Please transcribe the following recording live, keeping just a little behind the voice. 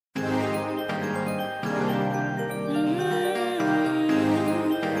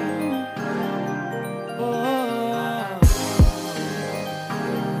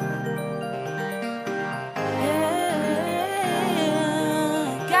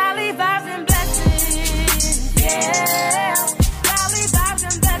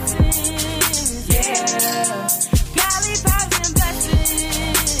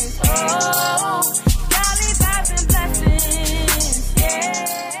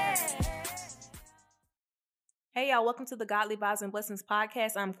Hey y'all, welcome to the Godly Vibes and Blessings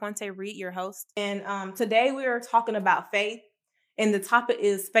podcast. I'm Quante Reed, your host. And today we are talking about faith, and the topic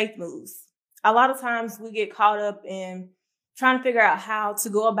is faith moves. A lot of times we get caught up in trying to figure out how to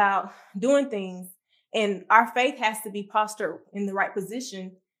go about doing things, and our faith has to be postured in the right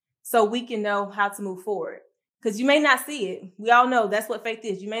position so we can know how to move forward. Because you may not see it. We all know that's what faith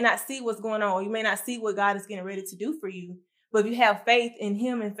is. You may not see what's going on, or you may not see what God is getting ready to do for you. But if you have faith in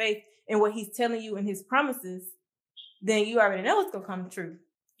Him and faith in what He's telling you and His promises, then you already know it's going to come true.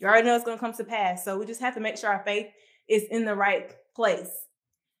 You already know it's going to come to pass. So we just have to make sure our faith is in the right place.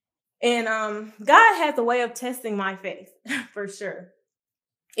 And God has a way of testing my faith for sure.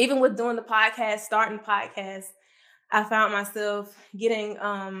 Even with doing the podcast, starting the podcast, I found myself getting,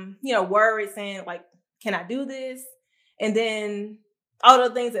 worried, saying like, can I do this? And then all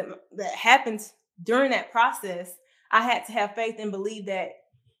the things that happened during that process, I had to have faith and believe that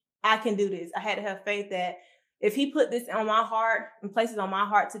I can do this. I had to have faith that if He put this on my heart and places on my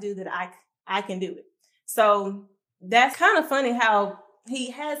heart to do, that I can do it. So that's kind of funny how He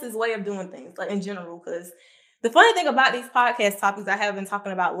has His way of doing things, like in general, because the funny thing about these podcast topics I have been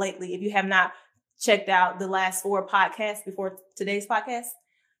talking about lately, if you have not checked out the last 4 podcasts before today's podcast,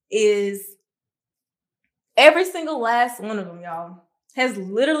 is every single last one of them, y'all, has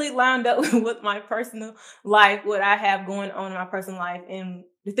literally lined up with my personal life, what I have going on in my personal life, and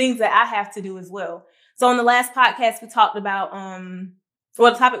the things that I have to do as well. So on the last podcast, we talked about,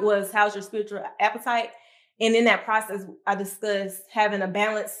 the topic was, how's your spiritual appetite? And in that process, I discussed having a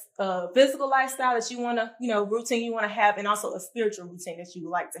balanced physical lifestyle that you want to, routine you want to have, and also a spiritual routine that you would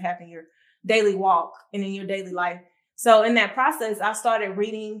like to have in your daily walk and in your daily life. So in that process, I started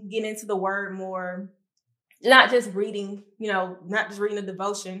reading, getting into the word more, not just reading, not just reading the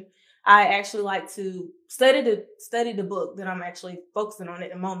devotion. I actually like to study the book that I'm actually focusing on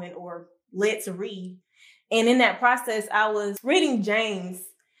at the moment, or led to read. And in that process, I was reading James,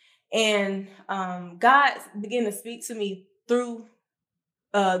 and God began to speak to me through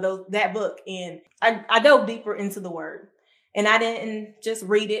that book. And I dove deeper into the word. And I didn't just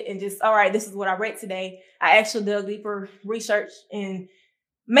read it and just, all right, this is what I read today. I actually dug deeper, research, and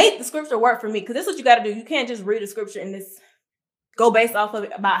made the scripture work for me. Because this is what you got to do. You can't just read the scripture and just go based off of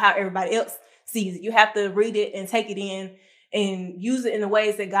it about how everybody else sees it. You have to read it and take it in and use it in the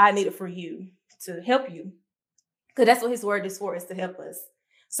ways that God needed for you, to help you. Because that's what His word is for, is to help us.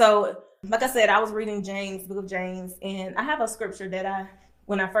 So, like I said, I was reading James, book of James, and I have a scripture that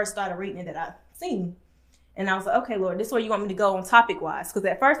when I first started reading it, that I seen. And I was like, okay, Lord, this is where you want me to go on topic-wise. Because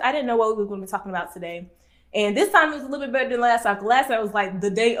at first, I didn't know what we were going to be talking about today. And this time, it was a little bit better than last time. Last time, it was like the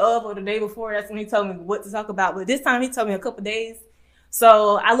day of or the day before. That's when He told me what to talk about. But this time, He told me a couple days.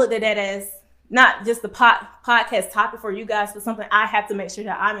 So I looked at that as not just the podcast topic for you guys, but something I have to make sure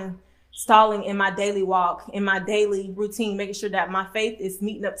that I'm installing in my daily walk, in my daily routine, making sure that my faith is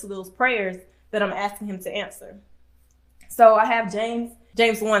meeting up to those prayers that I'm asking Him to answer. So I have James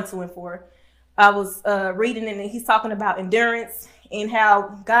 1, 2, and 4. I was reading it, and he's talking about endurance and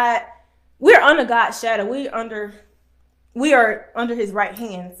how we're under God's shadow. We are under His right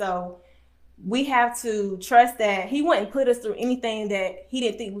hand. So we have to trust that He wouldn't put us through anything that He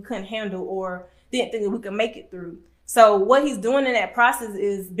didn't think we couldn't handle, or didn't think that we could make it through. So what He's doing in that process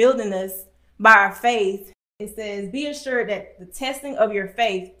is building us by our faith. It says, be assured that the testing of your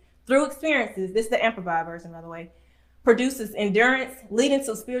faith through experiences, this is the Amplified version, by the way, produces endurance, leading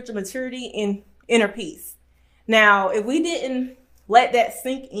to spiritual maturity and inner peace. Now, if we didn't let that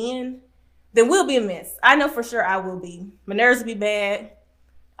sink in, then we'll be a mess. I know for sure I will be. My nerves will be bad.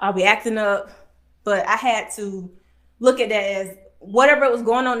 I'll be acting up. But I had to look at that as whatever was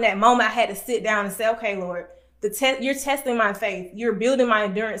going on in that moment. I had to sit down and say, okay, Lord, you're testing my faith. You're building my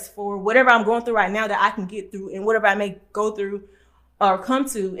endurance for whatever I'm going through right now, that I can get through, and whatever I may go through or come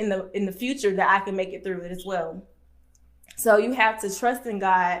to in the future, that I can make it through it as well. So you have to trust in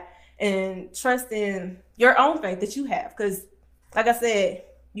God and trust in your own faith that you have. Because like I said,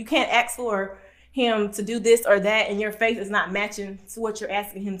 you can't ask for Him to do this or that, and your faith is not matching to what you're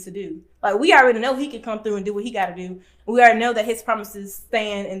asking Him to do. Like, we already know He can come through and do what He got to do. We already know that His promises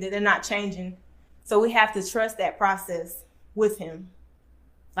stand and that they're not changing. So we have to trust that process with Him.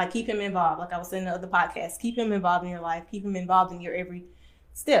 Like, keep Him involved. Like I was saying in the other podcast, keep Him involved in your life. Keep Him involved in your every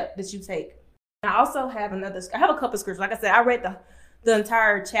step that you take. I also have I have a couple of scriptures. Like I said, I read the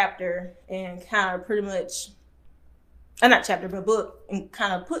entire chapter and kind of pretty much, not chapter, but book, and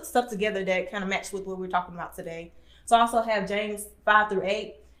kind of put stuff together that kind of matched with what we're talking about today. So I also have James 5 through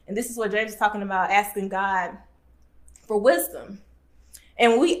 8. And this is what James is talking about, asking God for wisdom.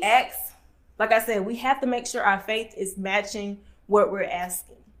 And we ask, like I said, we have to make sure our faith is matching what we're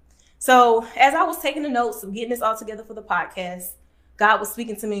asking. So as I was taking the notes of getting this all together for the podcast, God was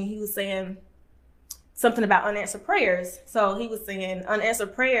speaking to me. He was saying something about unanswered prayers. So he was saying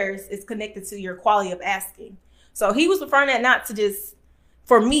unanswered prayers is connected to your quality of asking. So he was referring that not to just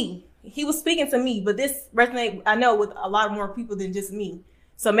for me. He was speaking to me, but this resonates, I know, with a lot more people than just me.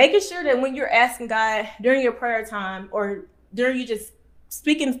 So making sure that when you're asking God during your prayer time or during you just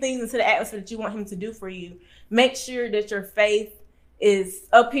speaking things into the atmosphere that you want him to do for you, make sure that your faith is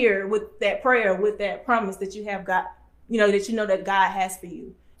up here with that prayer, with that promise that you have got, that you know that God has for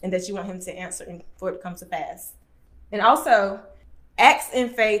you and that you want him to answer and for it to come to pass. And also, act in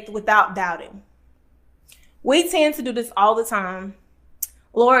faith without doubting. We tend to do this all the time.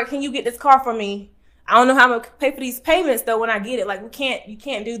 Lord, can you get this car for me? I don't know how I'm going to pay for these payments, though, when I get it. Like, you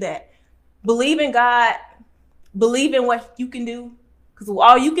can't do that. Believe in God. Believe in what you can do. Because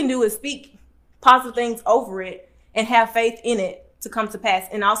all you can do is speak positive things over it and have faith in it to come to pass.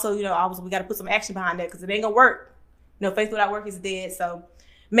 And also, we got to put some action behind that because it ain't going to work. Faith without work is dead. So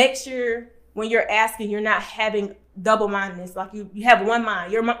make sure when you're asking, you're not having double-mindedness. Like you have one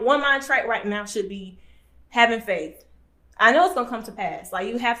mind. Your one mind track right now should be having faith. I know it's going to come to pass. Like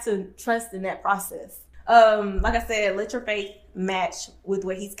you have to trust in that process. Like I said, let your faith match with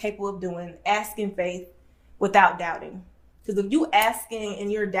what he's capable of doing. Ask in faith without doubting. Because if you asking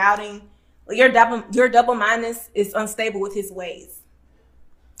and you're doubting, your double-mindedness is unstable with his ways.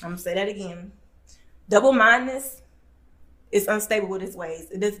 I'm going to say that again. Double-mindedness is unstable with his ways.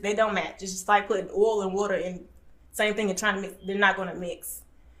 They don't match. It's just like putting oil and water in same thing and trying to mix. They're not going to mix.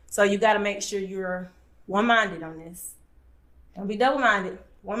 So you got to make sure you're one-minded on this. Don't be double-minded.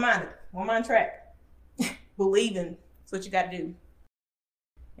 One-minded. One-mind track. Believing. That's what you got to do.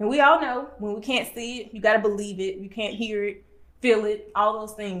 And we all know when we can't see it, you got to believe it. You can't hear it, feel it, all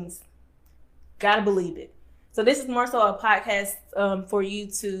those things. Got to believe it. So this is more so a podcast for you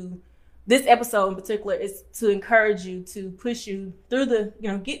to, this episode in particular is to encourage you, to push you through the,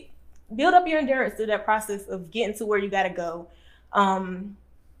 build up your endurance through that process of getting to where you got to go.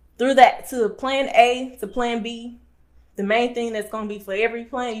 Through that to plan A to plan B. The main thing that's going to be for every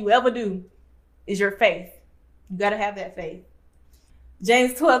plan you ever do is your faith. You got to have that faith.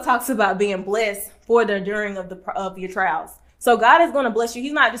 James 12 talks about being blessed for the enduring of your trials. So God is going to bless you.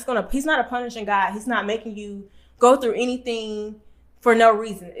 He's not a punishing God. He's not making you go through anything for no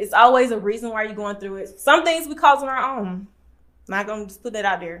reason. It's always a reason why you're going through it. Some things we cause on our own. I'm not going to just put that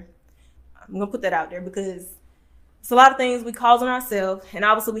out there. I'm going to put that out there because it's a lot of things we cause on ourselves. And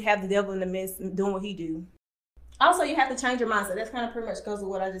obviously we have the devil in the midst doing what he do. Also, you have to change your mindset. That's kind of pretty much goes with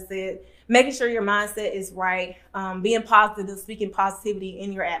what I just said. Making sure your mindset is right. Being positive, speaking positivity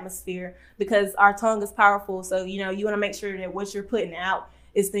in your atmosphere because our tongue is powerful. So, you want to make sure that what you're putting out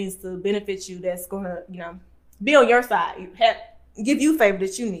is things to benefit you that's going to, be on your side. Give you favor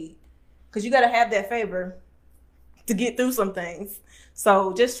that you need because you got to have that favor to get through some things.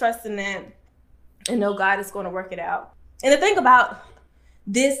 So just trust in that and know God is going to work it out. And the thing about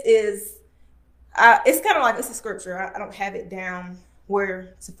this is, it's kind of like it's a scripture. I don't have it down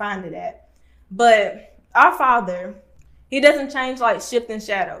where to find it at. But our Father, he doesn't change like shifting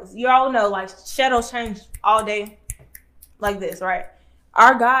shadows. You all know like shadows change all day like this, right?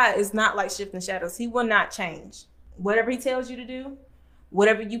 Our God is not like shifting shadows. He will not change. Whatever he tells you to do,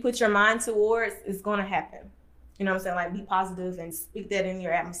 whatever you put your mind towards is going to happen. You know what I'm saying? Like be positive and speak that in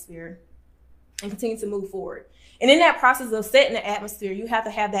your atmosphere and continue to move forward. And in that process of setting the atmosphere, you have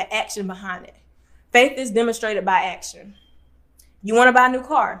to have that action behind it. Faith is demonstrated by action. You want to buy a new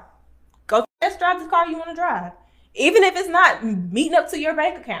car? Go test drive the car you want to drive. Even if it's not meeting up to your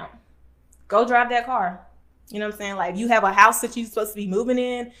bank account, go drive that car. You know what I'm saying? Like you have a house that you're supposed to be moving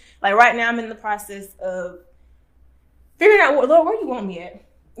in. Like right now I'm in the process of figuring out, Lord, where you want me at?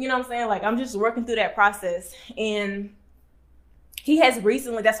 You know what I'm saying? Like I'm just working through that process. And he has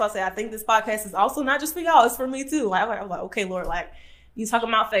recently, that's why I say I think this podcast is also not just for y'all, it's for me too. Like I was like, okay, Lord, like you talking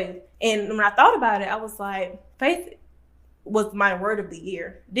about faith. And when I thought about it, I was like, faith was my word of the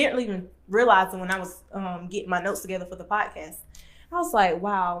year. Didn't even realize it when I was getting my notes together for the podcast. I was like,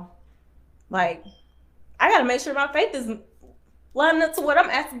 wow, like I got to make sure my faith is lining up to what I'm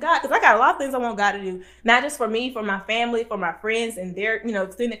asking God. Because I got a lot of things I want God to do. Not just for me, for my family, for my friends and their,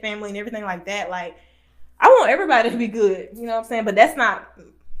 extended family and everything like that. Like I want everybody to be good. You know what I'm saying? But that's not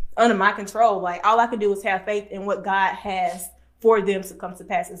under my control. Like all I can do is have faith in what God has for them to come to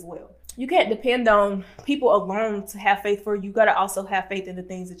pass as well. You can't depend on people alone to have faith for you. You got to also have faith in the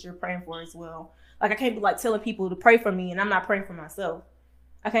things that you're praying for as well. Like I can't be like telling people to pray for me and I'm not praying for myself.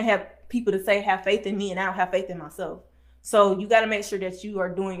 I can't have people to say have faith in me and I don't have faith in myself. So you got to make sure that you are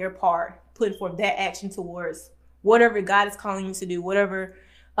doing your part, putting forth that action towards whatever God is calling you to do, whatever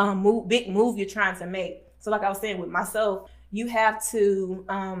big move you're trying to make. So like I was saying with myself, you have to,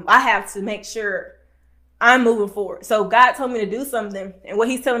 I have to make sure I'm moving forward. So God told me to do something, and what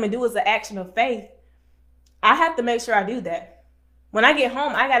he's telling me to do is an action of faith. I have to make sure I do that. When I get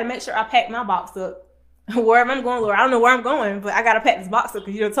home, I got to make sure I pack my box up. Wherever I'm going, Lord, I don't know where I'm going, but I got to pack this box up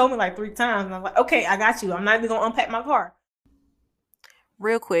because you done told me like 3 times. And I'm like, okay, I got you. I'm not even going to unpack my car.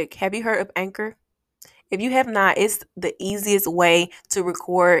 Real quick, have you heard of Anchor? If you have not, it's the easiest way to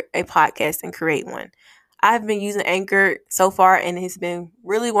record a podcast and create one. I've been using Anchor so far, and it's been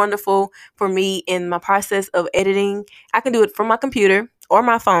really wonderful for me in my process of editing. I can do it from my computer or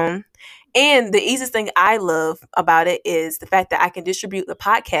my phone. And the easiest thing I love about it is the fact that I can distribute the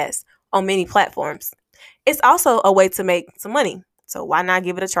podcast on many platforms. It's also a way to make some money. So why not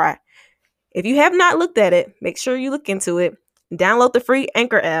give it a try? If you have not looked at it, make sure you look into it. Download the free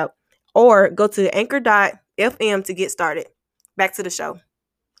Anchor app or go to anchor.fm to get started. Back to the show.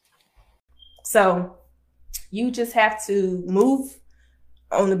 So you just have to move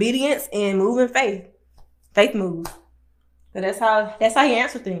on obedience and move in faith. Faith moves. So that's how he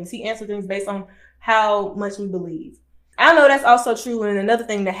answers things. He answers things based on how much we believe. I know that's also true. And another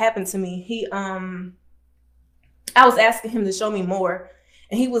thing that happened to me, I was asking him to show me more,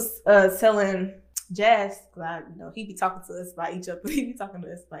 and he was telling Jazz, he'd be talking to us about each other. He'd be talking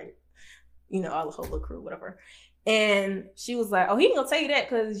to us like, all the whole little crew, whatever. And she was like, "Oh, he ain't gonna tell you that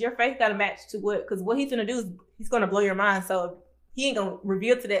because your faith got to match to because what he's gonna do is he's gonna blow your mind. So he ain't gonna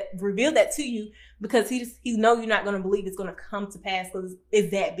reveal that to you because he know you're not gonna believe it's gonna come to pass because it's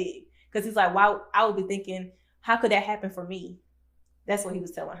that big. Because he's like, wow, I would be thinking, how could that happen for me?" That's what he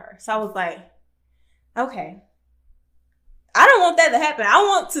was telling her. So I was like, okay, I don't want that to happen. I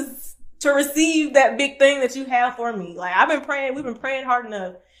want to receive that big thing that you have for me. Like we've been praying hard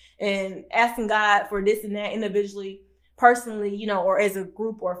enough and asking God for this and that individually, personally, or as a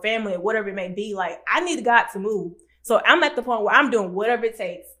group or family or whatever it may be. Like I need God to move. So I'm at the point where I'm doing whatever it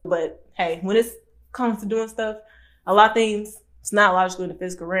takes. But hey, when it comes to doing stuff, a lot of things, it's not logical in the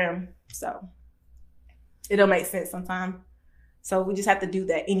physical realm. So it don't make sense sometimes. So we just have to do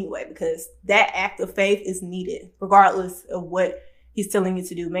that anyway, because that act of faith is needed regardless of what he's telling you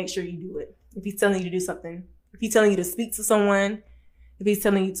to do. Make sure you do it. If he's telling you to do something, if he's telling you to speak to someone, if he's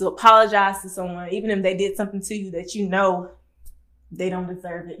telling you to apologize to someone, even if they did something to you that they don't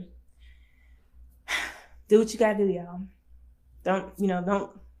deserve it. Do what you gotta do, y'all.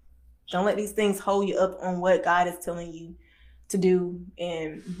 Don't let these things hold you up on what God is telling you to do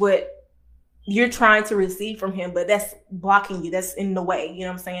and what you're trying to receive from him, but that's blocking you. That's in the way. You know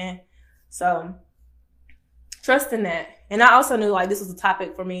what I'm saying? So trust in that. And I also knew like this was a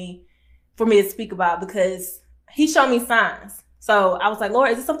topic for me to speak about because he showed me signs. So I was like, Lord,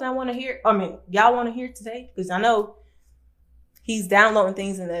 is this something I want to hear? Y'all want to hear today? Because I know he's downloading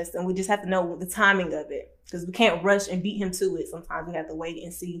things in this, and we just have to know the timing of it because we can't rush and beat him to it. Sometimes we have to wait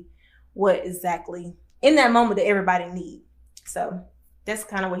and see what exactly in that moment that everybody needs. So that's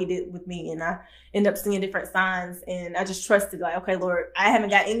kind of what he did with me. And I ended up seeing different signs, and I just trusted like, okay, Lord, I haven't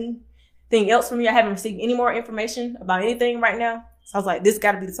got anything else from you. I haven't received any more information about anything right now. So I was like, this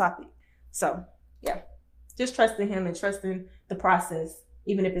got to be the topic. So yeah, just trusting him and trusting the process,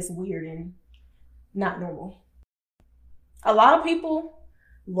 even if it's weird and not normal. A lot of people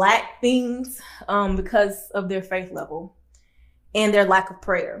lack things because of their faith level and their lack of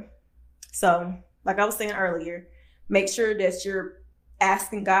prayer. So like I was saying earlier, make sure that you're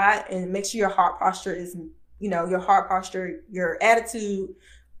asking God and make sure your heart posture is, your attitude,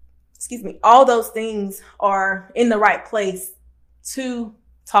 all those things are in the right place to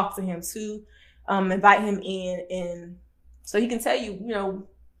talk to him, to invite him in, and so he can tell you,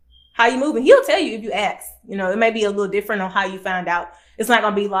 how you moving. He'll tell you if you ask. It may be a little different on how you find out. It's not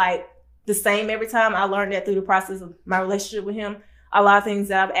going to be like the same every time. I learned that through the process of my relationship with him. A lot of things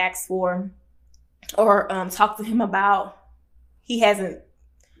that I've asked for or talked to him about, he hasn't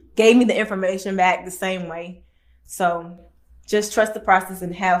gave me the information back the same way. So just trust the process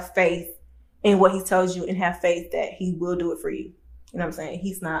and have faith in what he tells you and have faith that he will do it for you. You know what I'm saying?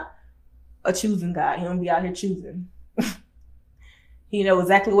 He's not a choosing God. He don't be out here choosing. He knows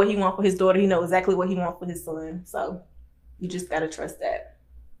exactly what he wants for his daughter. He knows exactly what he wants for his son. So you just got to trust that.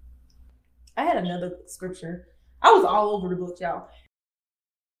 I had another scripture. I was all over the book, y'all.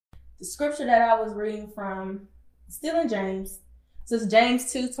 The scripture that I was reading from, still in James. So it's James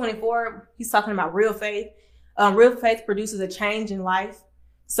 2:24. He's talking about real faith. Real faith produces a change in life.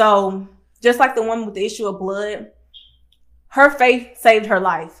 So just like the woman with the issue of blood, her faith saved her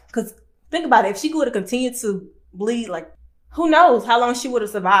life. Because think about it. If she would have continued to bleed, like, who knows how long she would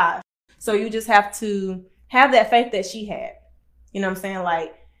have survived. So you just have to have that faith that she had. You know what I'm saying?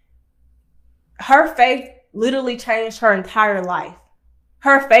 Like, her faith literally changed her entire life.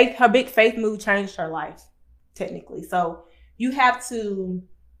 Her big faith move changed her life, technically. So you have to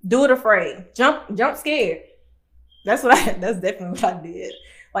do it afraid. Jump scared. That's definitely what I did.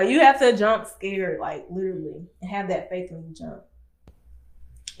 Like, you have to jump scared, like, literally, and have that faith when you jump.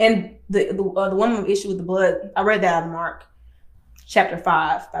 And the woman with issue with the blood, I read that out of Mark chapter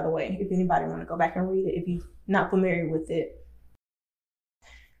 5, by the way, if anybody want to go back and read it, if you're not familiar with it.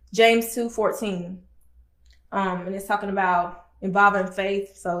 James 2:14. And it's talking about involving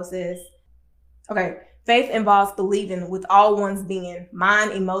faith. So it says, okay, faith involves believing with all one's being,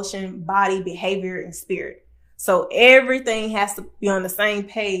 mind, emotion, body, behavior, and spirit. So everything has to be on the same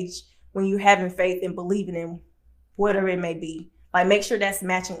page when you're having faith and believing in whatever it may be. Like, make sure that's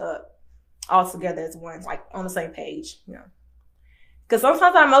matching up all together as one, like on the same page, you know. Because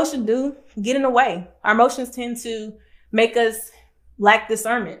sometimes our emotions do get in the way. Our emotions tend to make us lack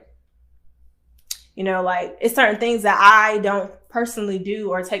discernment. You know, like, it's certain things that I don't personally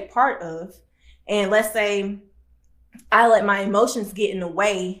do or take part of. And let's say I let my emotions get in the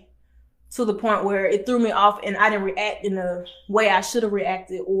way to the point where it threw me off and I didn't react in the way I should have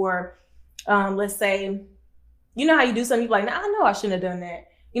reacted. Or let's say, you know how you do something, you're like, nah, I know I shouldn't have done that.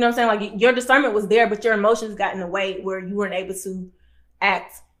 You know what I'm saying? Like, your discernment was there, but your emotions got in the way where you weren't able to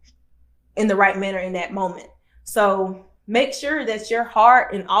act in the right manner in that moment. So make sure that your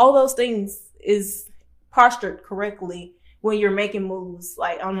heart and all those things is postured correctly when you're making moves.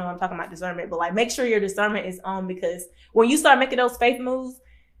 Like, I don't know, I'm talking about discernment, but like, make sure your discernment is on, because when you start making those faith moves,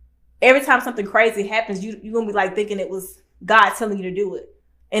 every time something crazy happens, you're going to be like thinking it was God telling you to do it.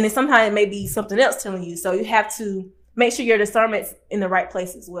 And then sometimes it may be something else telling you. So you have to make sure your discernment's in the right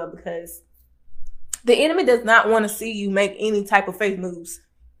place as well, because the enemy does not want to see you make any type of faith moves.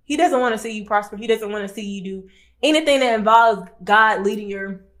 He doesn't want to see you prosper. He doesn't want to see you do anything that involves God leading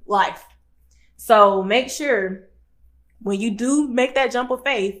your life. So make sure when you do make that jump of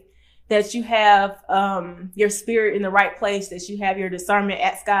faith that you have your spirit in the right place, that you have your discernment.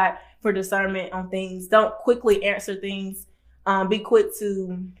 Ask God for discernment on things. Don't quickly answer things. Be quick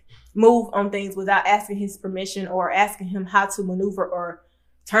to move on things without asking his permission or asking him how to maneuver or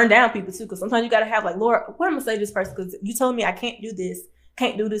turn down people too. Because sometimes you got to have like, Lord, what am I going to say to this person? Because you told me I can't do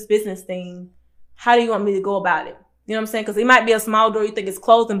this business thing. How do you want me to go about it? You know what I'm saying? Because it might be a small door you think is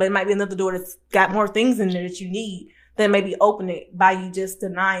closing, but it might be another door that's got more things in there that you need that maybe open it by you just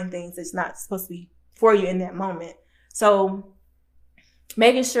denying things that's not supposed to be for you in that moment. So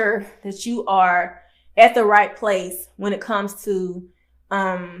making sure that you are at the right place when it comes to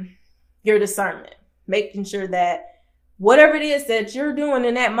your discernment, making sure that whatever it is that you're doing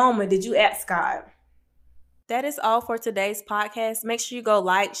in that moment, did you ask God? That is all for today's podcast. Make sure you go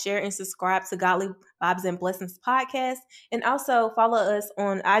like, share, and subscribe to Godly Vibes and Blessings podcast. And also follow us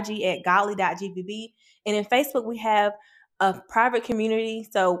on IG at godly.gbb. And in Facebook, we have a private community.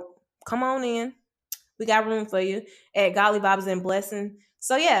 So come on in. We got room for you at Godly Vibes and Blessings.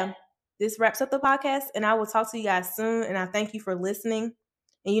 So yeah, this wraps up the podcast. And I will talk to you guys soon. And I thank you for listening.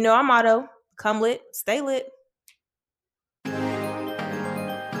 And you know our motto, come lit, stay lit.